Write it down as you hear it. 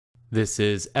This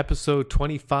is episode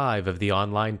 25 of the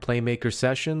Online Playmaker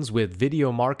Sessions with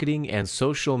video marketing and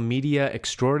social media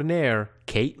extraordinaire,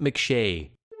 Kate Mcshea.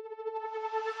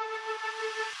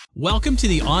 Welcome to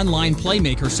the Online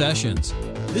Playmaker Sessions.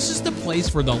 This is the place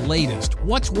for the latest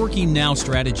what's working now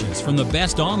strategies from the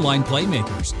best online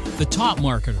playmakers, the top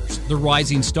marketers, the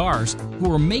rising stars who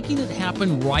are making it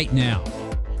happen right now.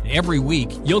 Every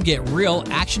week, you'll get real,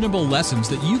 actionable lessons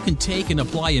that you can take and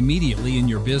apply immediately in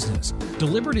your business,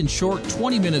 delivered in short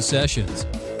 20-minute sessions.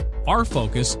 Our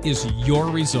focus is your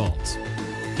results.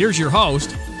 Here's your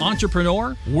host,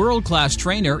 entrepreneur, world-class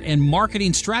trainer, and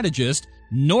marketing strategist,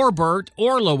 Norbert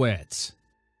Orlowitz.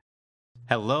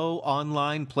 Hello,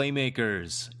 online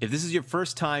playmakers. If this is your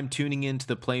first time tuning into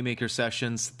the Playmaker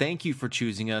Sessions, thank you for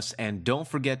choosing us, and don't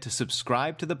forget to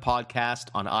subscribe to the podcast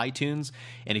on iTunes,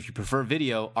 and if you prefer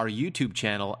video, our YouTube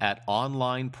channel at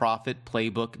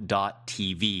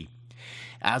onlineprofitplaybook.tv.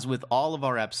 As with all of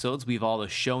our episodes, we have all the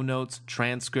show notes,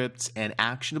 transcripts, and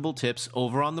actionable tips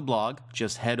over on the blog.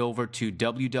 Just head over to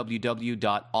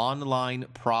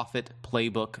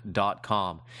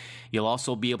www.onlineprofitplaybook.com. You'll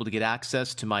also be able to get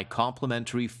access to my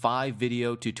complimentary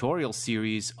 5-video tutorial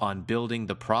series on building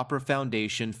the proper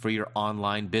foundation for your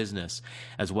online business,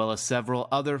 as well as several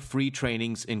other free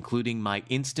trainings, including my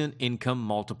Instant Income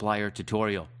Multiplier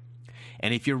tutorial.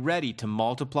 And if you're ready to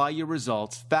multiply your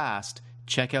results fast,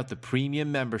 check out the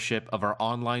premium membership of our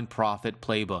Online Profit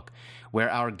Playbook, where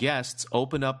our guests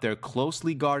open up their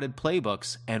closely guarded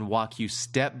playbooks and walk you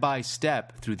step by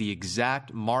step through the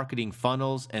exact marketing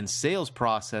funnels and sales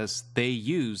process they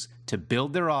use to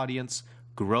build their audience,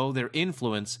 grow their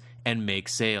influence, and make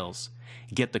sales.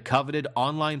 Get the coveted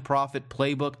Online Profit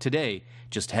Playbook today.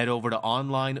 Just head over to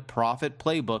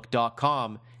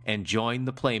onlineprofitplaybook.com and join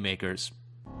the Playmakers.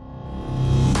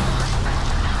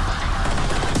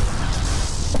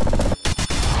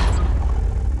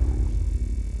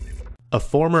 A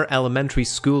former elementary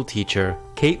school teacher,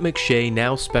 Kate Mcshea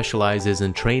now specializes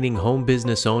in training home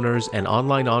business owners and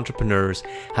online entrepreneurs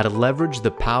how to leverage the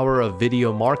power of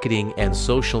video marketing and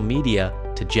social media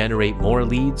to generate more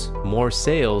leads, more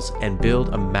sales, and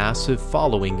build a massive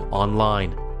following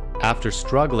online. After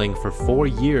struggling for 4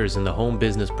 years in the home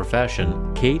business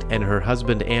profession, Kate and her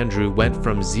husband Andrew went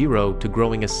from zero to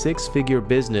growing a 6-figure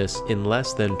business in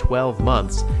less than 12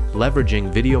 months,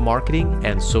 leveraging video marketing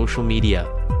and social media.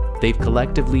 They've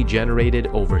collectively generated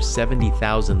over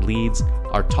 70,000 leads,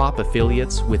 are top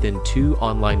affiliates within 2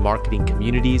 online marketing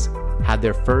communities, had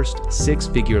their first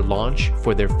 6-figure launch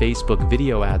for their Facebook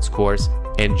video ads course,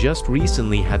 and just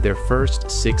recently had their first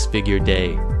 6-figure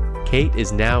day. Kate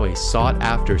is now a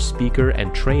sought-after speaker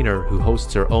and trainer who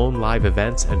hosts her own live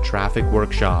events and traffic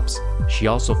workshops. She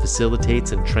also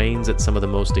facilitates and trains at some of the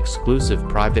most exclusive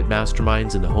private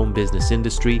masterminds in the home business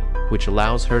industry, which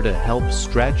allows her to help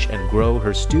stretch and grow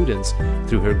her students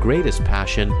through her greatest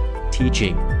passion,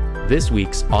 teaching. This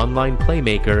week's online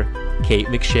playmaker, Kate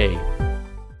Mcshea.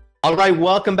 All right,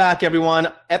 welcome back, everyone.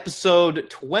 Episode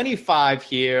 25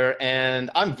 here,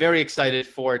 and I'm very excited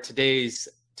for today's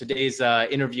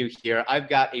interview here. I've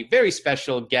got a very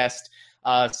special guest,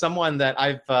 someone that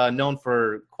I've known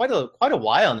for quite a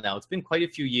while now. It's been quite a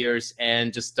few years,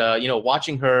 and just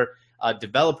watching her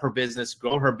develop her business,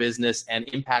 grow her business, and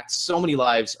impact so many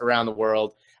lives around the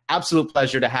world. Absolute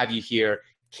pleasure to have you here,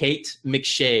 Kate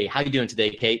Mcshea. How are you doing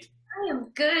today, Kate? I am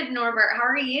good, Norbert. How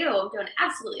are you? I'm doing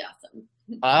absolutely awesome.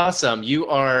 Awesome. You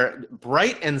are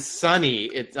bright and sunny.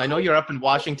 I know you're up in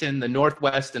Washington, the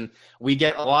Northwest, and we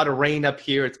get a lot of rain up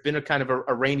here. It's been a kind of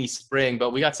a rainy spring,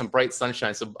 but we got some bright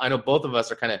sunshine. So I know both of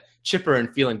us are kind of chipper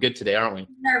and feeling good today, aren't we?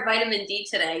 Our vitamin D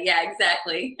today. Yeah,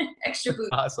 exactly. Extra boost.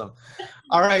 Awesome.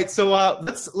 All right. So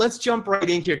let's jump right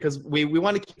in here, because we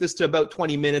want to keep this to about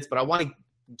 20 minutes, but I want to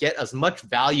get as much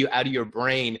value out of your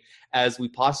brain as we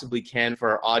possibly can for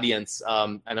our audience.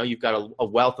 I know you've got a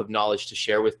wealth of knowledge to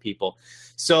share with people.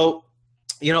 So,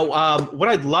 what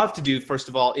I'd love to do, first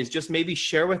of all, is just maybe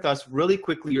share with us really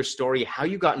quickly your story, how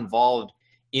you got involved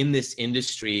in this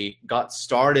industry, got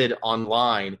started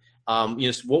online.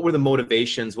 What were the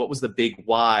motivations? What was the big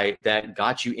why that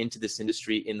got you into this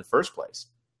industry in the first place?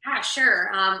 Yeah,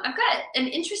 sure. I've got an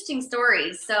interesting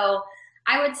story. So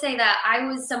I would say that I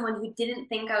was someone who didn't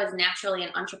think I was naturally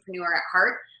an entrepreneur at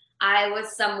heart. I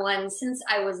was someone, since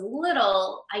I was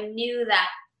little, I knew that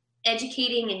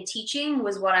educating and teaching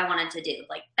was what I wanted to do.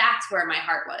 Like, that's where my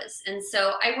heart was. And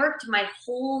so I worked my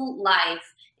whole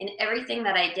life in everything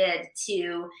that I did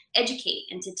to educate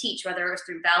and to teach, whether it was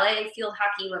through ballet, field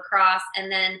hockey, lacrosse,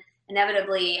 and then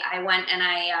inevitably I went and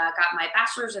I got my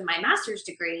bachelor's and my master's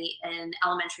degree in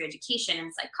elementary education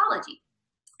and psychology.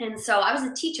 And so I was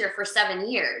a teacher for 7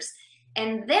 years.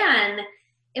 And then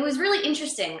It was really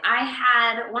interesting. I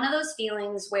had one of those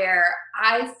feelings where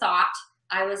I thought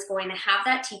I was going to have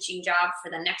that teaching job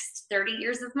for the next 30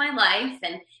 years of my life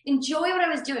and enjoy what I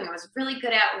was doing. I was really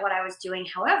good at what I was doing.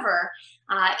 However,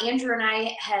 Andrew and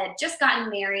I had just gotten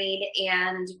married,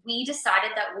 and we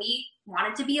decided that we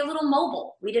wanted to be a little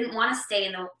mobile. We didn't want to stay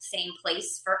in the same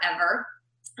place forever.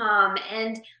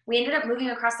 And we ended up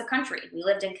moving across the country. We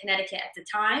lived in Connecticut at the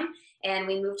time, and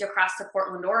we moved across to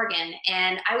Portland, Oregon.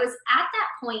 And I was at that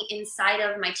point inside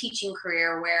of my teaching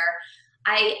career where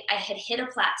I had hit a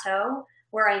plateau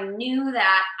where I knew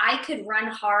that I could run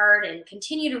hard and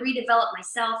continue to redevelop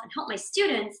myself and help my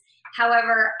students.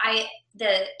 However,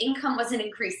 the income wasn't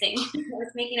increasing. I was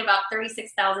making about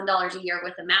 $36,000 a year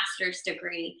with a master's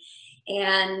degree.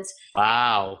 And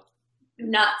wow.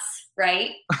 Nuts,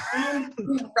 right? And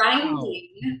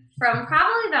grinding from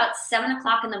probably about 7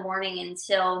 o'clock in the morning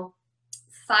until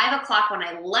 5 o'clock when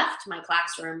I left my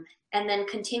classroom, and then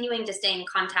continuing to stay in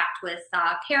contact with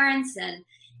parents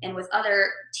and with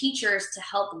other teachers to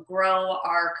help grow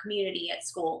our community at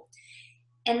school.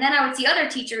 And then I would see other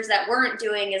teachers that weren't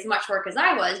doing as much work as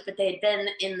I was, but they had been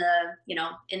in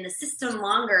the system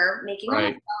longer, making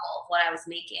almost double what I was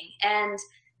making. And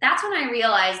that's when I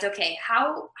realized, okay,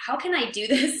 how can I do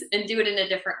this and do it in a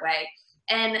different way?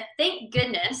 And thank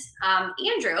goodness,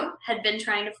 Andrew had been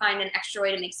trying to find an extra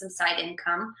way to make some side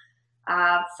income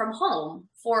from home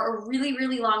for a really,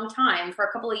 really long time, for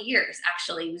a couple of years,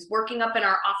 actually. He was working up in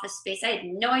our office space. I had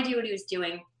no idea what he was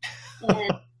doing.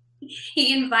 And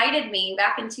he invited me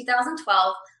back in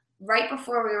 2012, right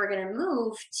before we were going to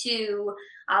move to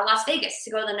Las Vegas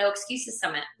to go to the No Excuses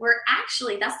Summit, where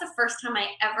actually that's the first time I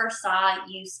ever saw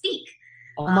you speak.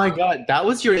 Oh my God, that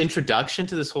was your introduction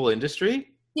to this whole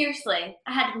industry? Seriously,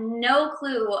 I had no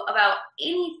clue about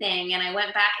anything, and I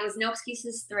went back. It was No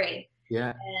Excuses 3.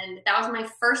 Yeah. And that was my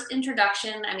first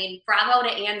introduction. I mean, bravo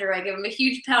to Andrew. I give him a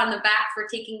huge pat on the back for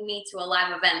taking me to a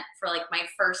live event for like my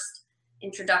first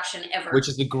introduction ever. Which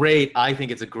is I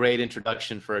think it's a great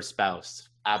introduction for a spouse.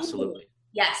 Absolutely.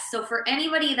 Yes. So for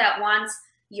anybody that wants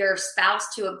your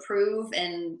spouse to approve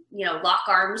and, lock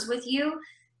arms with you,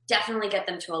 definitely get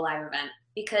them to a live event.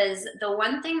 Because the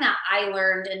one thing that I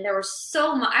learned, and there was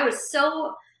so much, I was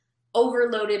so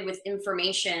overloaded with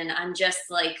information on just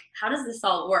like, how does this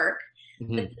all work?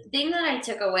 Mm-hmm. But the thing that I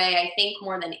took away, I think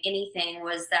more than anything,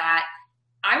 was that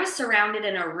I was surrounded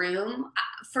in a room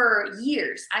for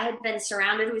years. I had been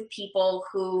surrounded with people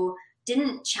who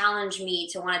didn't challenge me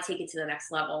to want to take it to the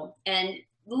next level. And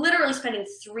literally spending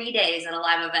 3 days at a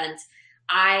live event,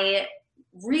 I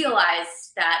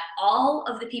realized that all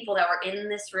of the people that were in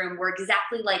this room were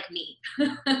exactly like me.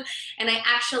 And I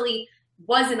actually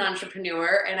was an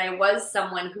entrepreneur, and I was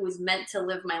someone who was meant to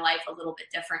live my life a little bit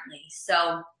differently.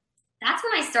 So that's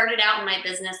when I started out in my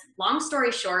business. Long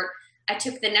story short, I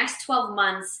took the next 12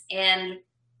 months and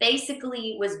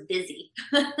basically was busy.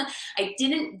 I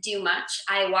didn't do much.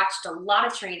 I watched a lot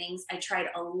of trainings. I tried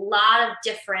a lot of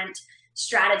different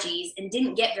strategies and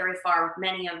didn't get very far with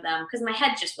many of them because my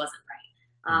head just wasn't right.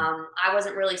 I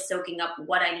wasn't really soaking up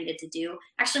what I needed to do.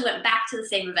 Actually went back to the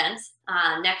same event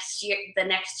the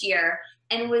next year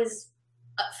and was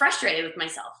frustrated with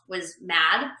myself, was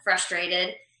mad,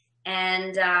 frustrated,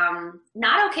 and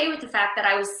not okay with the fact that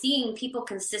I was seeing people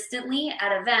consistently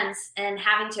at events and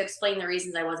having to explain the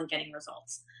reasons I wasn't getting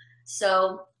results.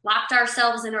 So locked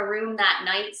ourselves in a room that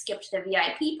night, skipped the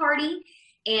VIP party,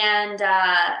 and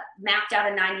mapped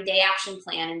out a 90-day action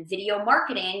plan. And video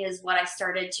marketing is what I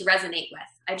started to resonate with.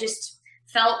 I just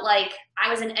felt like I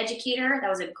was an educator. That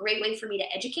was a great way for me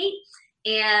to educate.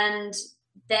 And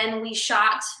then we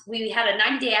had a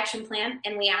 90-day action plan,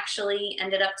 and we actually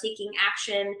ended up taking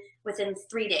action within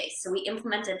 3 days. So we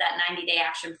implemented that 90-day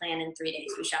action plan in 3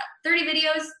 days. We shot 30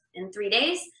 videos in 3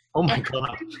 days. Oh my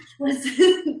God. Was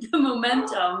the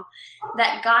momentum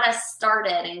that got us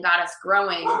started and got us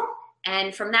growing.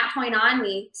 And from that point on,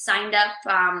 we signed up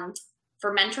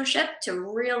for mentorship to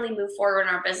really move forward in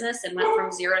our business, and went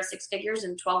from 0 to 6 figures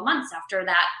in 12 months after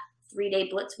that 3-day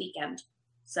blitz weekend.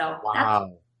 So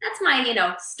wow. That's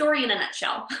my, story in a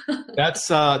nutshell.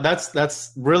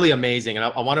 That's really amazing. And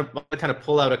I want to kind of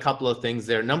pull out a couple of things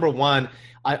there. Number one,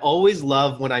 I always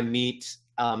love when I meet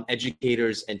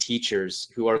educators and teachers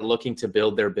who are looking to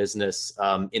build their business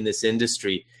in this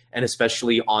industry, and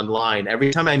especially online.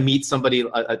 Every time I meet somebody,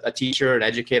 a teacher, an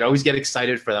educator, I always get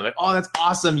excited for them. Like, oh, that's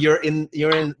awesome. You're in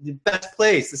the best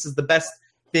place. This is the best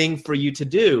thing for you to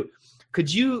do.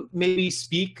 Could you maybe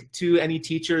speak to any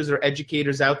teachers or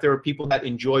educators out there, or people that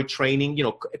enjoy training,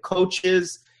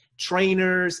 coaches,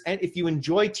 trainers, and if you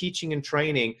enjoy teaching and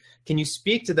training, can you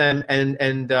speak to them and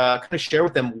kind of share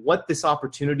with them what this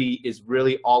opportunity is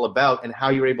really all about and how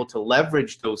you're able to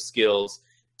leverage those skills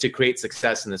to create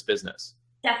success in this business?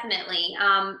 Definitely.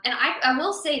 And I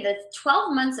will say the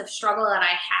 12 months of struggle that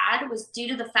I had was due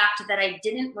to the fact that I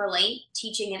didn't relate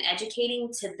teaching and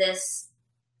educating to this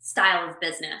style of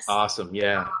business. Awesome.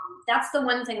 Yeah. That's the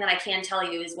one thing that I can tell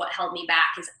you is what held me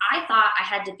back, is I thought I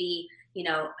had to be, you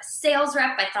know, a sales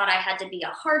rep. I thought I had to be a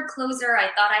hard closer. I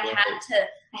thought I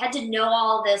had to know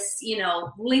all this, you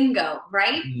know, lingo,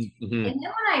 right? Mm-hmm. And then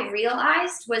what I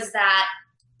realized was that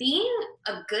being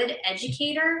a good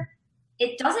educator,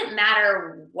 it doesn't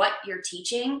matter what you're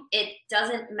teaching. It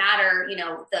doesn't matter, you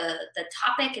know, the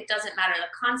topic. It doesn't matter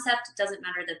the concept. It doesn't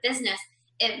matter the business.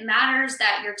 It matters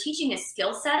that you're teaching a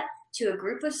skill set to a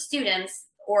group of students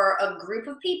or a group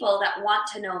of people that want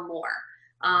to know more.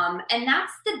 And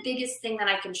that's the biggest thing that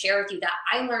I can share with you that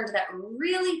I learned that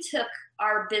really took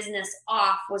our business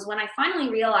off, was when I finally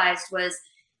realized was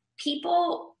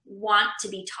people want to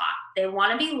be taught. They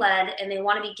want to be led and they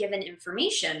want to be given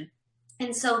information.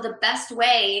 And so the best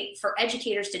way for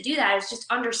educators to do that is just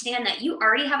understand that you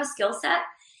already have a skill set,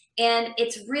 and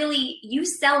it's really, you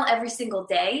sell every single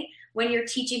day when you're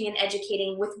teaching and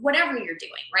educating with whatever you're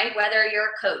doing, right? Whether you're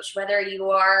a coach, whether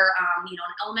you are, you know,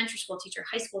 an elementary school teacher,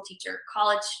 high school teacher,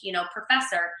 college, you know,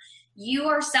 professor, you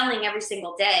are selling every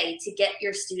single day to get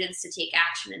your students to take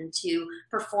action and to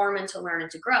perform and to learn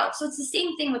and to grow. So it's the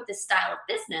same thing with this style of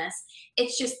business.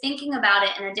 It's just thinking about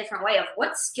it in a different way of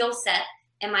what skill set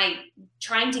am I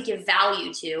trying to give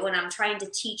value to and I'm trying to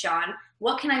teach on?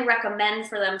 What can I recommend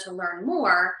for them to learn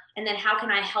more? And then how can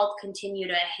I help continue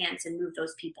to enhance and move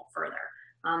those people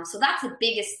further? So that's the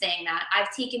biggest thing that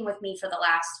I've taken with me for the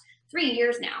last 3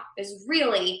 years now, is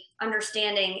really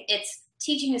understanding it's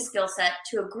teaching a skill set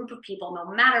to a group of people, no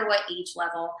matter what age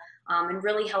level, and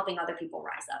really helping other people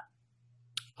rise up.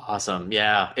 Awesome.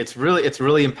 Yeah, it's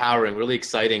really empowering, really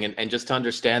exciting. And just to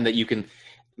understand that you can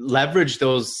leverage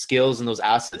those skills and those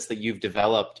assets that you've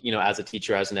developed, you know, as a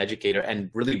teacher, as an educator, and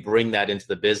really bring that into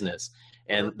the business.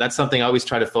 And that's something I always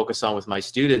try to focus on with my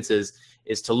students is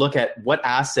to look at what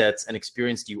assets and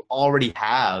experience do you already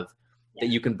have that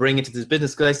you can bring into this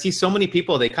business. Because I see so many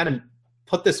people, they kind of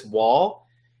put this wall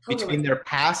between their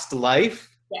past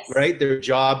life, right? Their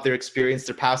job, their experience,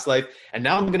 their past life. And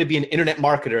now I'm going to be an internet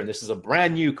marketer. And this is a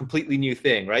brand new, completely new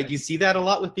thing, right? You see that a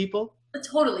lot with people?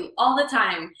 Totally, all the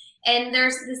time. And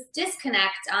there's this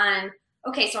disconnect on,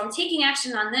 okay, so I'm taking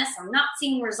action on this. I'm not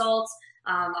seeing results.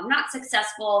 I'm not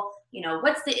successful. You know,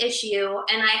 what's the issue?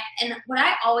 And what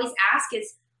I always ask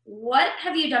is, what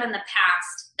have you done in the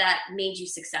past that made you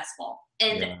successful?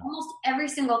 And almost every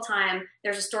single time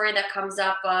there's a story that comes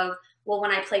up of, well,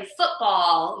 when I played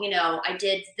football, you know, I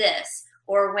did this.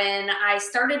 Or when I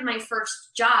started my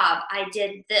first job, I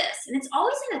did this. And it's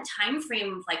always in a time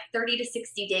frame of like 30 to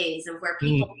 60 days of where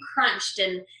people crunched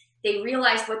and they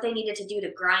realized what they needed to do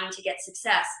to grind to get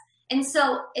success. And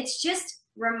so it's just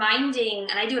reminding,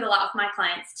 and I do it a lot with my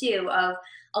clients too, of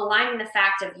aligning the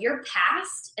fact of your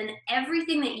past and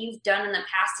everything that you've done in the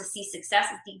past to see success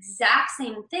is the exact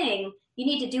same thing you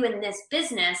need to do in this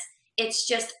business. It's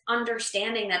just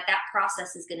understanding that that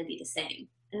process is going to be the same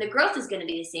and the growth is going to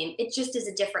be the same. It just is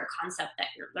a different concept that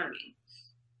you're learning.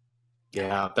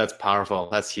 Yeah, that's powerful.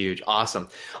 That's huge. Awesome.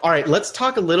 All right, let's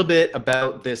talk a little bit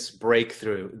about this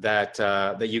breakthrough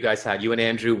that you guys had, you and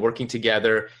Andrew working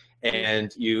together,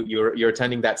 and you're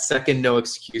attending that second No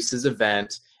Excuses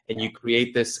event, and you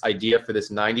create this idea for this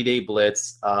 90-day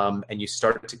blitz, and you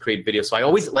start to create videos. So I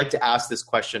always like to ask this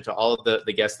question to all of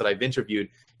the guests that I've interviewed,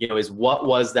 you know, is what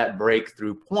was that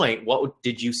breakthrough point? What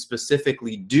did you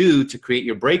specifically do to create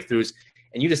your breakthroughs?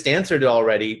 And you just answered it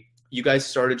already. You guys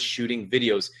started shooting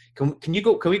videos. Can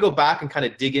we go back and kind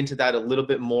of dig into that a little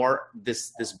bit more?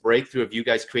 This breakthrough of you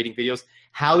guys creating videos.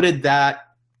 How did that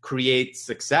create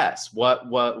success?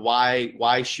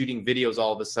 Why shooting videos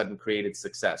all of a sudden created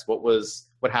success?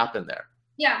 What happened there?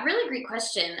 Yeah, really great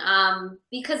question.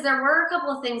 Because there were a couple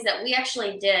of things that we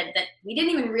actually did that we didn't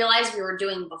even realize we were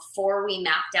doing before we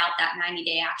mapped out that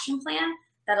 90-day action plan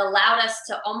that allowed us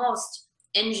to almost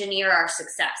engineer our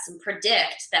success and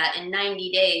predict that in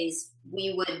 90 days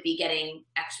we would be getting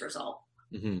X result.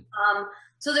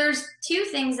 So there's two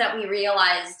things that we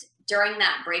realized during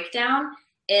that breakdown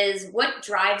is what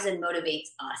drives and motivates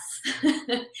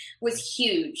us was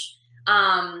huge.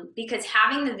 Because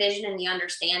having the vision and the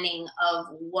understanding of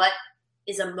what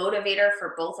is a motivator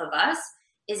for both of us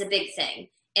is a big thing.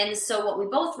 And so what we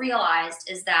both realized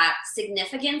is that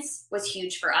significance was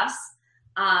huge for us.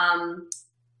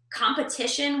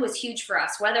 Competition was huge for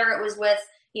us, whether it was with,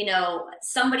 you know,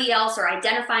 somebody else, or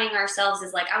identifying ourselves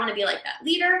as like, I want to be like that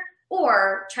leader,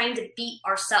 or trying to beat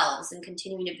ourselves and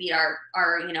continuing to beat our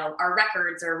you know, our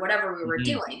records or whatever we were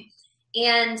doing.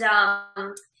 And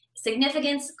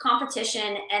significance,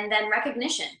 competition, and then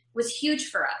recognition was huge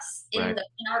for us. In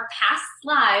our past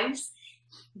lives,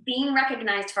 being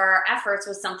recognized for our efforts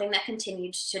was something that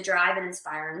continued to drive and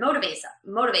inspire and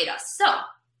motivate us. So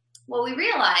what we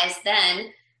realized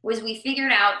then was we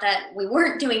figured out that we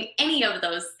weren't doing any of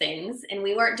those things, and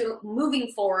we weren't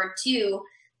moving forward to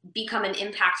become an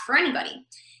impact for anybody.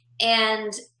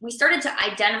 And we started to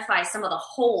identify some of the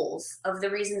holes of the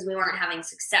reasons we weren't having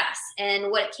success. And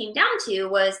what it came down to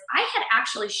was I had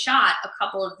actually shot a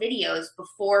couple of videos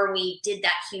before we did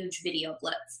that huge video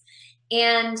blitz,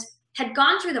 and had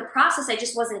gone through the process. I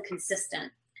just wasn't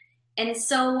consistent. And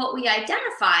so what we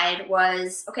identified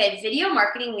was, okay, video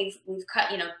marketing, we've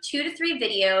cut, you know, 2 to 3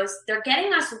 videos. They're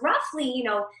getting us roughly, you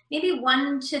know, maybe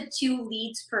 1 to 2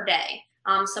 leads per day.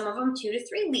 Some of them 2 to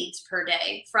 3 leads per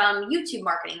day from YouTube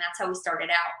marketing. That's how we started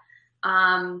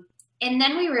out. And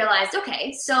then we realized,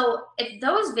 okay, so if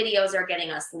those videos are getting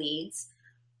us leads,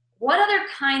 what other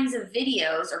kinds of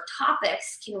videos or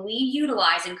topics can we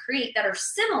utilize and create that are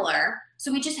similar,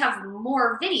 so we just have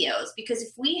more videos? Because if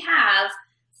we have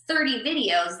 30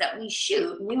 videos that we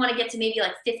shoot, we want to get to maybe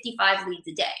like 55 leads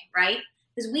a day, right?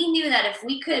 Because we knew that if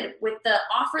we could, with the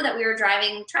offer that we were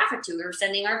driving traffic to, we were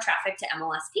sending our traffic to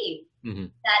MLSP,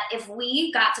 that if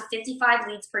we got to 55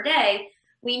 leads per day,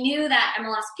 we knew that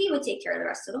MLSP would take care of the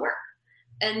rest of the work.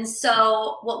 And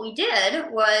so what we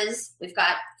did was, we've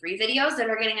got 3 videos that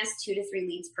are getting us 2 to 3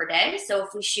 leads per day. So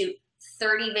if we shoot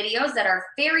 30 videos that are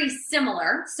very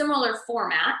similar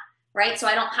format, right? So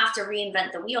I don't have to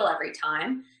reinvent the wheel every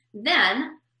time.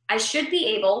 Then we should be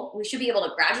able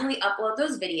to gradually upload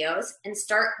those videos and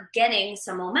start getting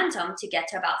some momentum to get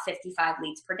to about 55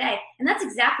 leads per day. And that's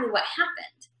exactly what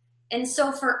happened. And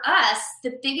so for us,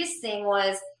 the biggest thing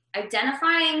was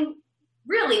identifying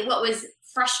really what was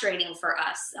frustrating for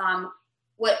us,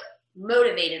 what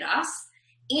motivated us,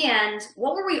 and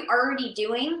what were we already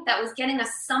doing that was getting us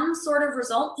some sort of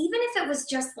result, even if it was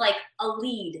just like a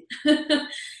lead.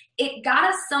 It got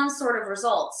us some sort of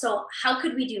result. So how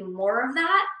could we do more of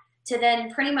that to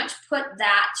then pretty much put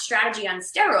that strategy on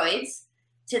steroids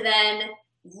to then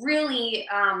really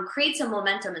create some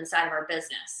momentum inside of our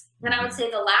business? And I would say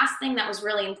the last thing that was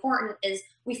really important is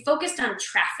we focused on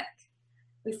traffic.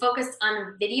 We focused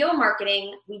on video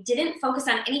marketing. We didn't focus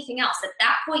on anything else. At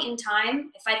that point in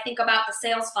time, if I think about the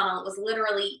sales funnel, it was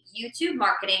literally YouTube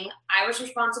marketing. I was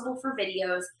responsible for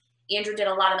videos. Andrew did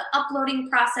a lot of the uploading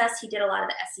process. He did a lot of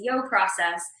the SEO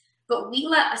process. But we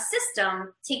let a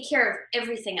system take care of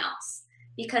everything else.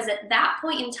 Because at that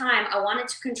point in time, I wanted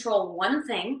to control one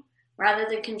thing rather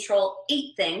than control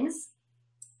 8 things,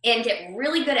 and get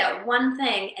really good at one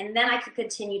thing. And then I could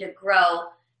continue to grow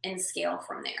and scale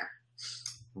from there.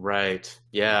 Right.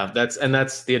 Yeah.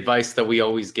 That's the advice that we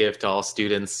always give to all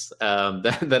students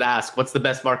that ask, what's the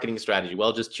best marketing strategy?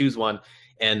 Well, just choose one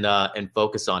and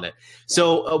focus on it.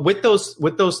 So with those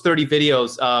 30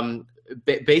 videos,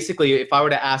 basically, if I were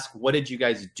to ask, what did you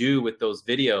guys do with those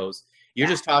videos? You're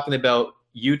just talking about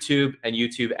YouTube and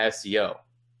YouTube SEO.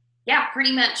 Yeah,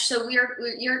 pretty much. So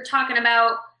you're talking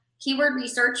about keyword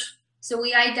research. So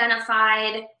we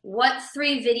identified what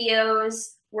 3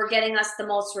 videos were getting us the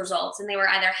most results. And they were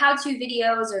either how-to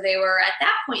videos, or they were, at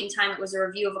that point in time, it was a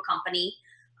review of a company.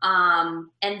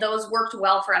 And those worked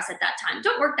well for us at that time.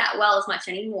 Don't work that well as much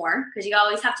anymore, because you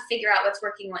always have to figure out what's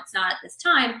working, what's not at this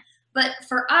time. But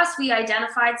for us, we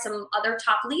identified some other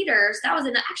top leaders. That was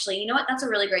actually, you know what? That's a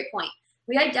really great point.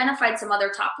 We identified some other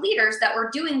top leaders that were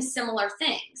doing similar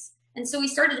things. And so we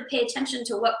started to pay attention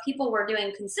to what people were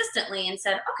doing consistently and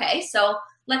said, okay, so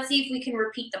let's see if we can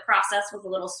repeat the process with a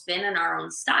little spin in our own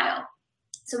style.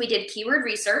 So we did keyword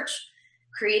research,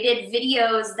 created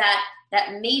videos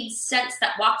that made sense,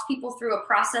 that walked people through a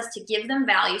process to give them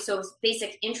value. So it was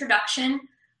basic introduction,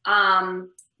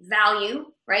 value,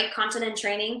 right? Content and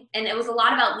training. And it was a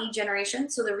lot about lead generation.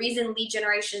 So the reason lead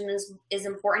generation is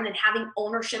important, and having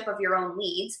ownership of your own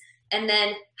leads, and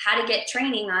then how to get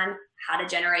training on how to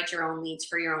generate your own leads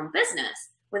for your own business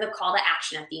with a call to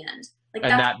action at the end. Like,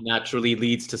 and that naturally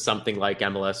leads to something like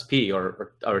MLSP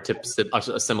or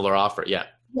a similar offer. Yeah.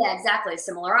 Yeah, exactly.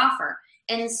 Similar offer.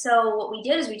 And so what we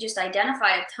did is we just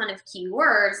identified a ton of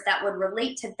keywords that would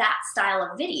relate to that style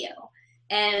of video,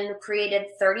 and created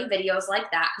 30 videos like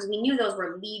that, because we knew those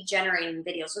were lead generating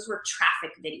videos. Those were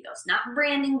traffic videos, not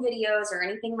branding videos or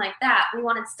anything like that. We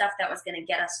wanted stuff that was going to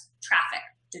get us traffic,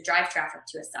 to drive traffic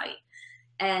to a site.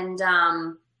 And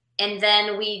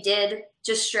then we did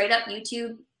just straight up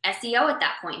YouTube SEO at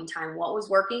that point in time, what was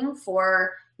working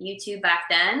for YouTube back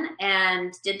then,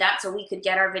 and did that so we could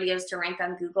get our videos to rank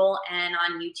on Google and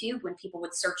on YouTube when people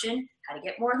would search in how to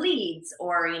get more leads,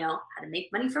 or how to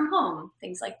make money from home,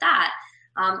 things like that.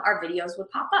 Our videos would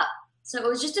pop up. So it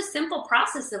was just a simple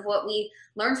process of what we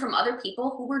learned from other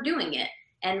people who were doing it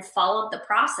and followed the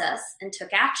process and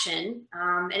took action.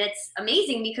 And it's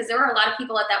amazing because there were a lot of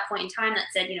people at that point in time that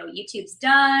said, YouTube's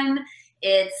done.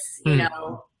 It's,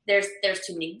 there's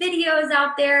too many videos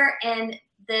out there. And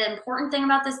the important thing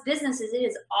about this business is it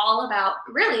is all about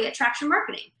really attraction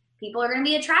marketing. People are going to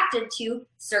be attracted to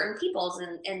certain peoples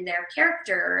and their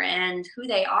character and who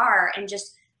they are, and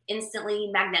just instantly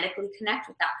magnetically connect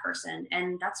with that person.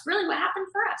 And that's really what happened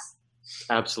for us.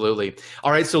 Absolutely.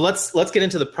 All right, so let's get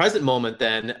into the present moment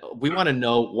then. We want to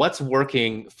know what's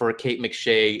working for Kate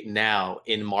Mcshea now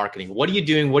in marketing. What are you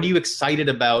doing? What are you excited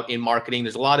about in marketing?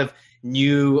 There's a lot of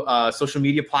new social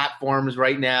media platforms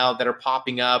right now that are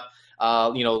popping up.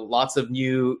 Lots of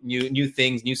new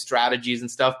things, new strategies and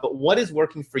stuff. But what is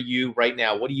working for you right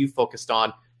now? What are you focused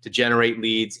on to generate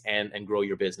leads and grow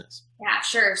your business? Yeah,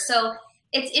 sure. So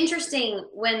it's interesting.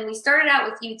 When we started out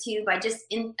with YouTube, I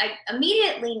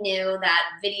immediately knew that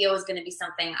video was going to be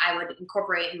something I would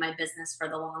incorporate in my business for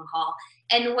the long haul.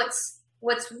 And what's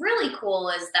really cool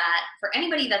is that for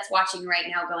anybody that's watching right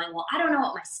now going, well, I don't know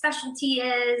what my specialty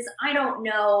is. I don't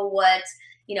know what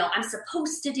I'm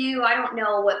supposed to do. I don't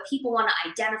know what people want to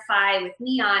identify with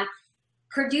me on.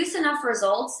 Produce enough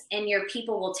results and your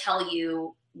people will tell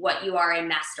you what you are a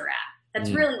master at.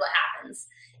 That's really what happens.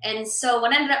 And so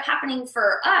what ended up happening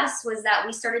for us was that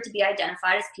we started to be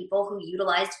identified as people who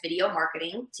utilized video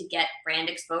marketing to get brand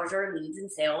exposure, leads,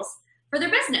 and sales for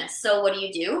their business. So what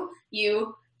do?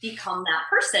 You become that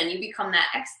person. You become that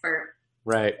expert.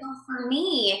 Right. So for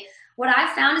me, what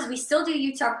I found is we still do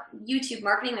YouTube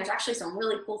marketing. There's actually some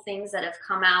really cool things that have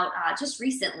come out just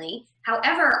recently.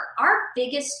 However, our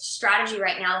biggest strategy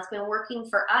right now that's been working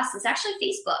for us is actually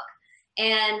Facebook.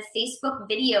 And Facebook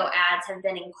video ads have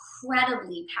been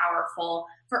incredibly powerful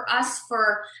for us.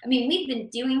 We've been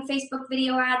doing Facebook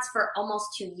video ads for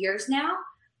almost 2 years now.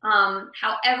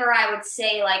 However, I would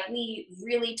say we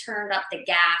really turned up the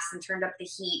gas and turned up the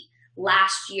heat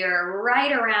last year,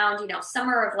 right around,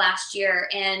 summer of last year.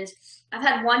 And I've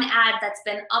had one ad that's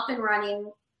been up and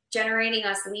running, generating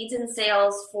us leads and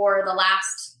sales for the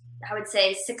last, I would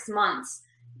say, 6 months,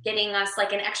 getting us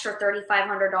an extra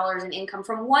 $3,500 in income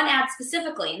from one ad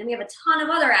specifically. And then we have a ton of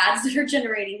other ads that are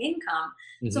generating income.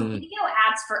 So video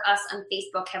ads for us on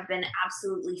Facebook have been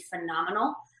absolutely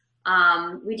phenomenal.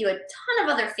 We do a ton of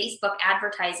other Facebook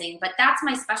advertising, but that's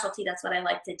my specialty. That's what I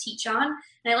like to teach on.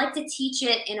 And I like to teach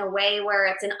it in a way where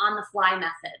it's an on-the-fly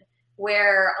method,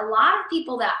 where a lot of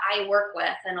people that I work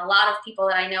with and a lot of people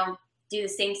that I know do the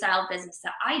same style of business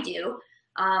that I do,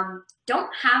 don't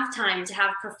have time to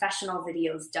have professional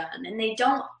videos done. And and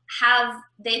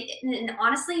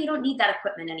honestly, you don't need that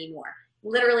equipment anymore.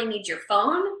 You literally need your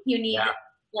phone. You need a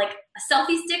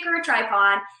selfie stick or a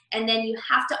tripod. And then you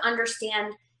have to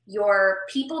understand your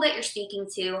people that you're speaking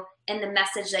to and the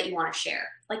message that you want to share.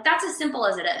 That's as simple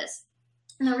as it is.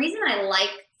 And the reason I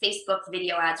like Facebook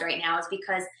video ads right now is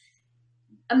because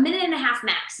 1.5 minutes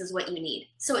max is what you need.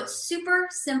 So it's super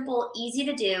simple, easy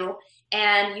to do.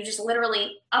 And you just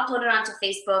literally upload it onto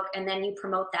Facebook and then you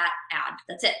promote that ad.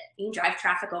 That's it. You can drive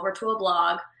traffic over to a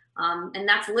blog. And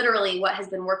that's literally what has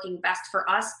been working best for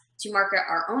us to market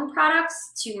our own products,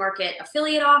 to market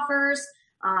affiliate offers,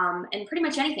 and pretty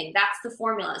much anything. That's the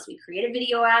formula. Is we create a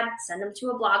video ad, send them to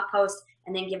a blog post,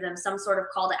 and then give them some sort of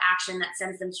call to action that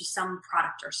sends them to some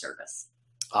product or service.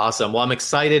 Awesome. Well, I'm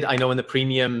excited. I know in the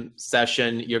premium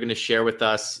session, you're going to share with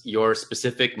us your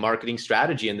specific marketing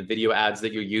strategy and the video ads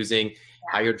that you're using,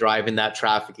 how you're driving that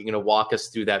traffic. You're going to walk us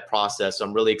through that process. So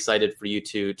I'm really excited for you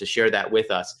to share that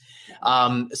with us.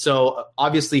 So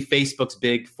obviously Facebook's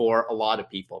big for a lot of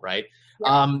people, right?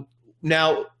 Yeah.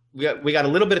 Now we got a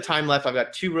little bit of time left. I've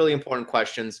got 2 really important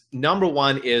questions. Number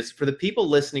one is for the people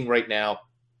listening right now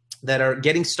that are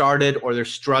getting started or they're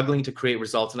struggling to create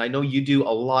results. And I know you do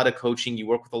a lot of coaching. You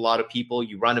work with a lot of people.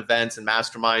 You run events and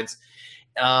masterminds.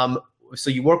 So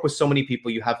you work with so many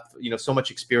people. You have so much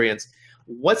experience.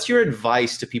 What's your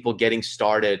advice to people getting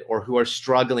started or who are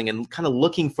struggling and kind of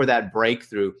looking for that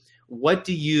breakthrough? What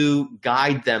do you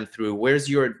guide them through? Where's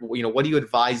your, what do you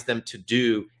advise them to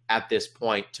do at this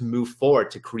point to move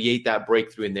forward, to create that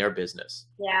breakthrough in their business?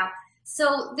 Yeah.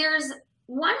 So there's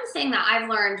one thing that I've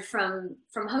learned from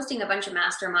hosting a bunch of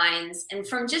masterminds and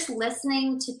from just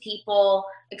listening to people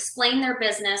explain their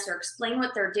business or explain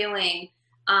what they're doing,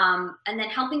 and then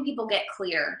helping people get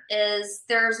clear, is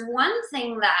there's one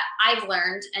thing that I've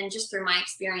learned, and just through my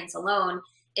experience alone,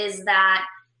 is that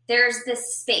there's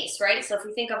this space, right? So if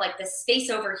we think of like this space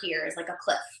over here is like a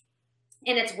cliff,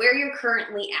 and it's where you're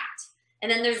currently at. And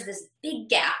then there's this big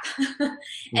gap.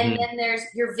 And then there's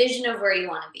your vision of where you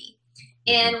want to be.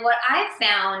 And what I've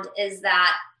found is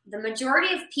that the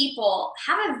majority of people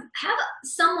have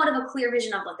somewhat of a clear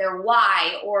vision of like their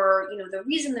why, or, you know, the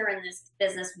reason they're in this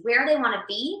business, where they want to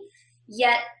be,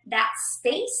 yet that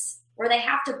space where they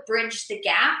have to bridge the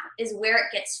gap is where it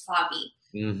gets foggy.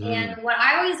 And what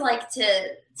I always like to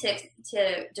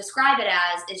describe it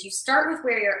as is you start with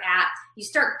where you're at, you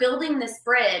start building this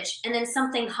bridge, and then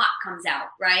something hot comes out,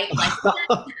 right?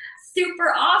 Like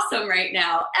super awesome right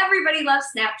now. Everybody loves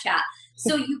Snapchat.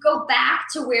 So you go back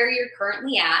to where you're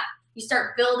currently at, you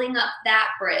start building up that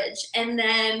bridge, and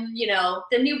then, you know,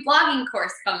 the new blogging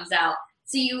course comes out.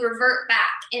 So you revert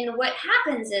back. And what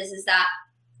happens is that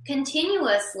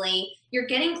continuously you're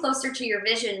getting closer to your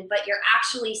vision, but you're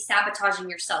actually sabotaging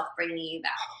yourself, bringing you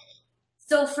back.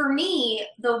 So for me,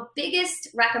 the biggest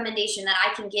recommendation that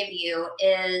I can give you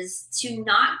is to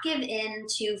not give in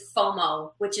to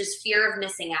FOMO, which is fear of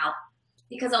missing out.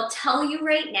 Because I'll tell you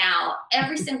right now,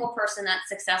 every single person that's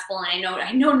successful, and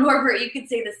I know Norbert, you could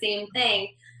say the same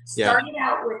thing, started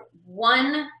out with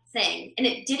one thing, and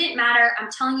it didn't matter. I'm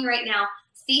telling you right now,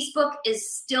 Facebook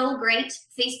is still great.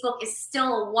 Facebook is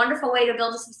still a wonderful way to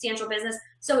build a substantial business.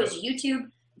 So is YouTube,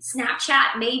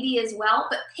 Snapchat maybe as well,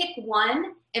 but pick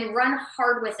one and run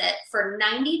hard with it for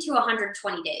 90 to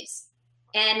 120 days.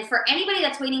 And for anybody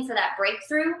that's waiting for that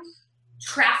breakthrough,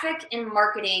 traffic and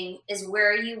marketing is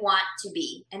where you want to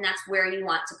be, and that's where you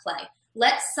want to play.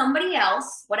 Let somebody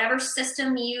else, whatever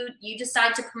system you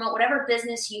decide to promote, whatever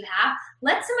business you have,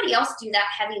 let somebody else do that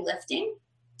heavy lifting,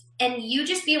 and you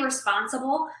just be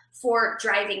responsible for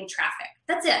driving traffic.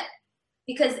 That's it.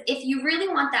 Because if you really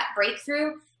want that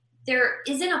breakthrough, there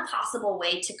isn't a possible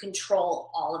way to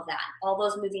control all of that, all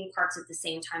those moving parts at the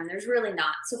same time. There's really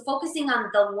not. So focusing on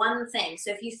the one thing.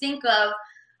 So if you think of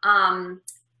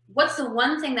what's the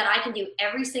one thing that I can do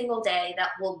every single day that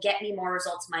will get me more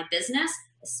results in my business,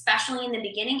 especially in the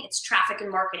beginning, it's traffic and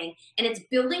marketing. And it's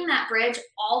building that bridge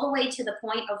all the way to the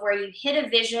point of where you hit a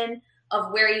vision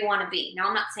of where you want to be. Now,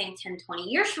 I'm not saying 10, 20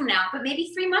 years from now, but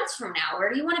maybe 3 months from now.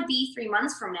 Where do you want to be 3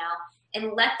 months from now?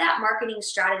 And let that marketing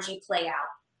strategy play out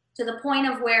to the point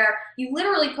of where you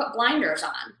literally put blinders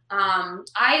on.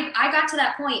 I got to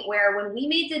that point where when we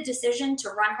made the decision to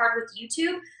run hard with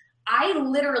YouTube, I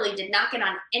literally did not get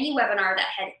on any webinar that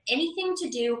had anything to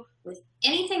do with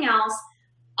anything else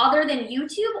other than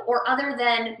YouTube, or other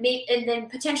than and then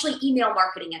potentially email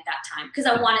marketing at that time, because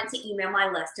I wanted to email my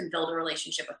list and build a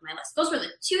relationship with my list. Those were the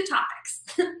two topics.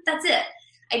 That's it.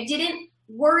 I didn't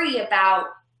worry about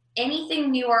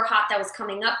anything new or hot that was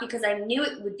coming up because I knew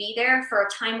it would be there for a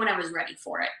time when I was ready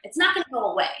for it. It's not going to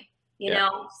go away, you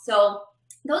know? So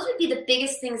those would be the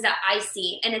biggest things that I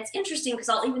see. And it's interesting because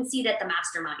I'll even see it at the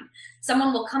mastermind.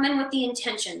 Someone will come in with the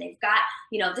intention. They've got,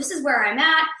 you know, this is where I'm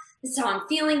at. This is how I'm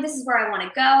feeling. This is where I want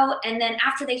to go. And then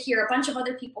after they hear a bunch of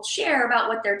other people share about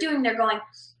what they're doing, they're going,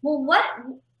 well,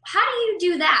 how do you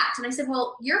do that? And I said,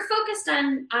 well, you're focused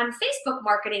on Facebook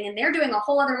marketing, and they're doing a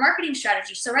whole other marketing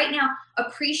strategy. So right now,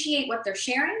 appreciate what they're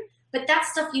sharing, but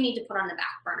that's stuff you need to put on the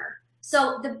back burner.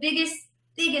 So the biggest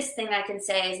thing I can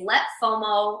say is let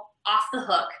FOMO off the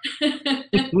hook.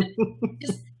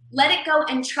 Just let it go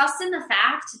and trust in the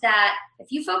fact that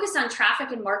if you focus on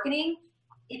traffic and marketing,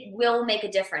 it will make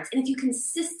a difference. And if you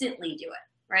consistently do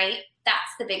it, right?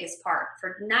 That's the biggest part.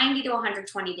 For 90 to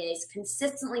 120 days,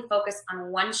 consistently focus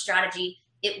on one strategy.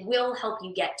 It will help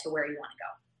you get to where you want to go.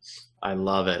 I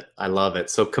love it. I love it.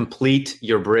 So complete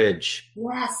your bridge.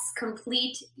 Yes,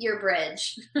 complete your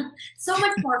bridge. So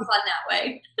much more fun that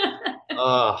way.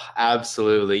 Oh,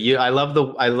 absolutely. I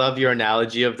love your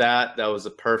analogy of that. That was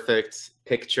a perfect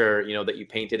picture, you know, that you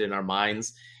painted in our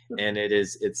minds. And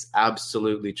it's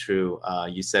absolutely true.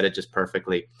 You said it just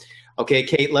perfectly. Okay,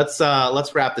 Kate, let's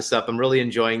wrap this up. I'm really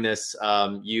enjoying this.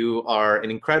 You are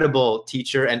an incredible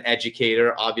teacher and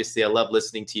educator. Obviously, I love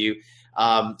listening to you.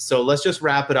 So let's just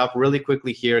wrap it up really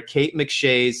quickly here. Kate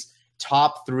Mcshea's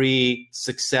top 3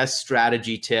 success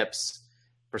strategy tips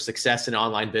for success in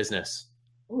online business.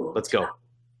 Ooh, let's go.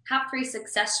 Top 3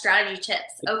 success strategy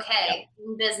tips. Okay,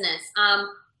 in business.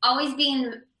 Always be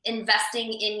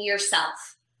investing in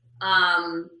yourself.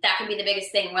 That can be the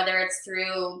biggest thing, whether it's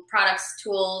through products,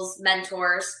 tools,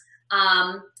 mentors.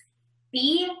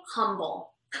 Be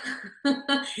humble.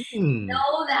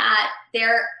 Know that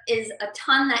there is a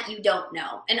ton that you don't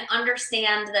know, and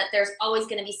understand that there's always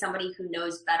going to be somebody who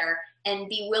knows better, and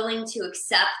be willing to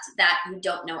accept that you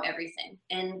don't know everything,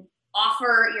 and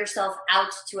offer yourself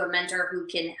out to a mentor who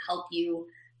can help you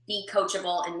be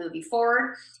coachable and move you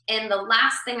forward. And the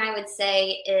last thing I would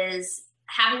say is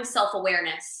having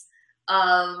self-awareness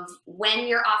of when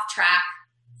you're off track,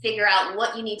 figure out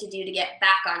what you need to do to get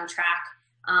back on track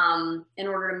in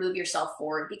order to move yourself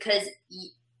forward. Because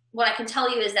what I can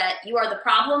tell you is that you are the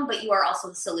problem, but you are also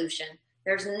the solution.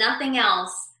 There's nothing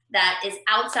else that is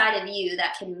outside of you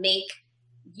that can make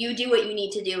you do what you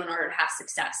need to do in order to have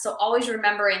success. So always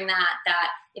remembering that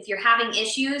if you're having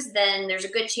issues, then there's a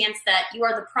good chance that you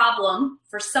are the problem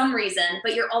for some reason,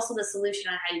 but you're also the solution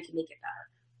on how you can make it better.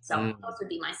 So those would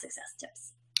be my success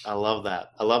tips. I love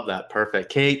that. I love that. Perfect.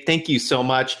 Kate, thank you so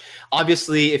much.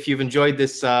 Obviously, if you've enjoyed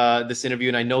this this interview,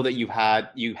 and I know that you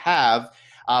have,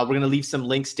 we're going to leave some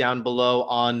links down below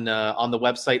on the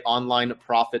website,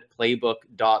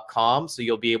 onlineprofitplaybook.com. So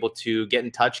you'll be able to get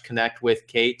in touch, connect with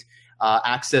Kate,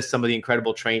 access some of the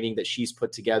incredible training that she's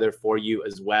put together for you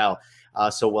as well.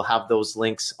 So we'll have those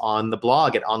links on the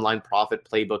blog at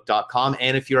onlineprofitplaybook.com.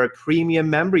 And if you're a premium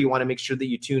member, you want to make sure that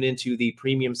you tune into the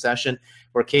premium session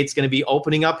where Kate's going to be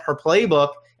opening up her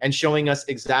playbook and showing us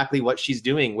exactly what she's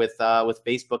doing with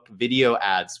Facebook video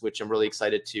ads, which I'm really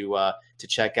excited to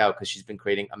check out because she's been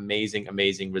creating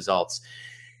amazing results.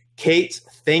 Kate,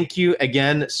 thank you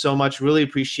again so much. Really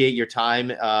appreciate your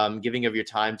time, giving of your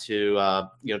time to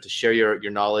to share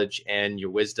your knowledge and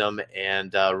your wisdom,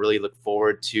 and really look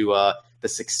forward to the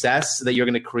success that you're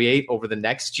going to create over the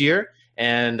next year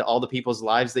and all the people's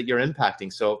lives that you're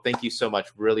impacting. So thank you so much.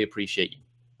 Really appreciate you.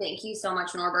 Thank you so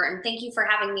much, Norbert. And thank you for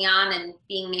having me on and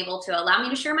being able to allow me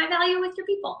to share my value with your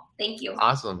people. Thank you.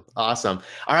 Awesome. All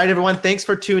right, everyone. Thanks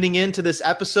for tuning in to this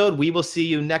episode. We will see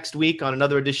you next week on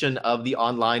another edition of the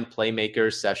Online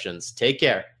Playmakers Sessions. Take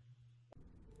care.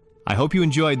 I hope you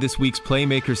enjoyed this week's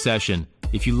Playmaker session.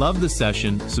 If you love the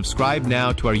session, subscribe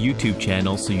now to our YouTube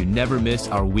channel so you never miss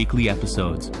our weekly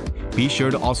episodes. Be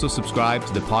sure to also subscribe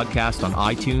to the podcast on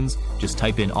iTunes. Just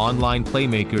type in Online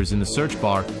Playmakers in the search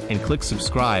bar and click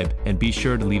subscribe, and be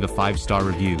sure to leave a 5-star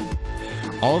review.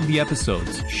 All of the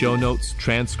episodes, show notes,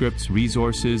 transcripts,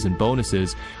 resources, and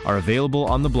bonuses are available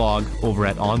on the blog over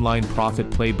at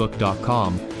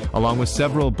onlineprofitplaybook.com, along with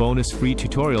several bonus free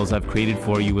tutorials I've created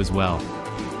for you as well.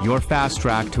 Your fast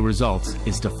track to results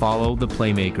is to follow the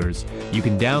Playmakers. You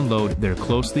can download their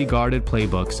closely guarded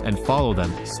playbooks and follow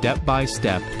them step by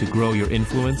step to grow your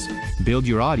influence, build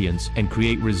your audience, and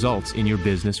create results in your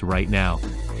business right now.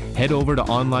 Head over to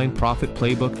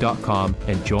onlineprofitplaybook.com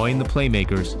and join the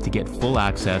Playmakers to get full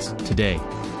access today.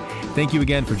 Thank you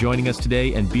again for joining us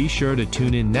today, and be sure to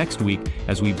tune in next week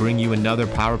as we bring you another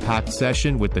power-packed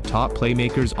session with the top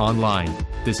Playmakers online.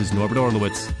 This is Norbert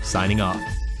Orlowitz signing off.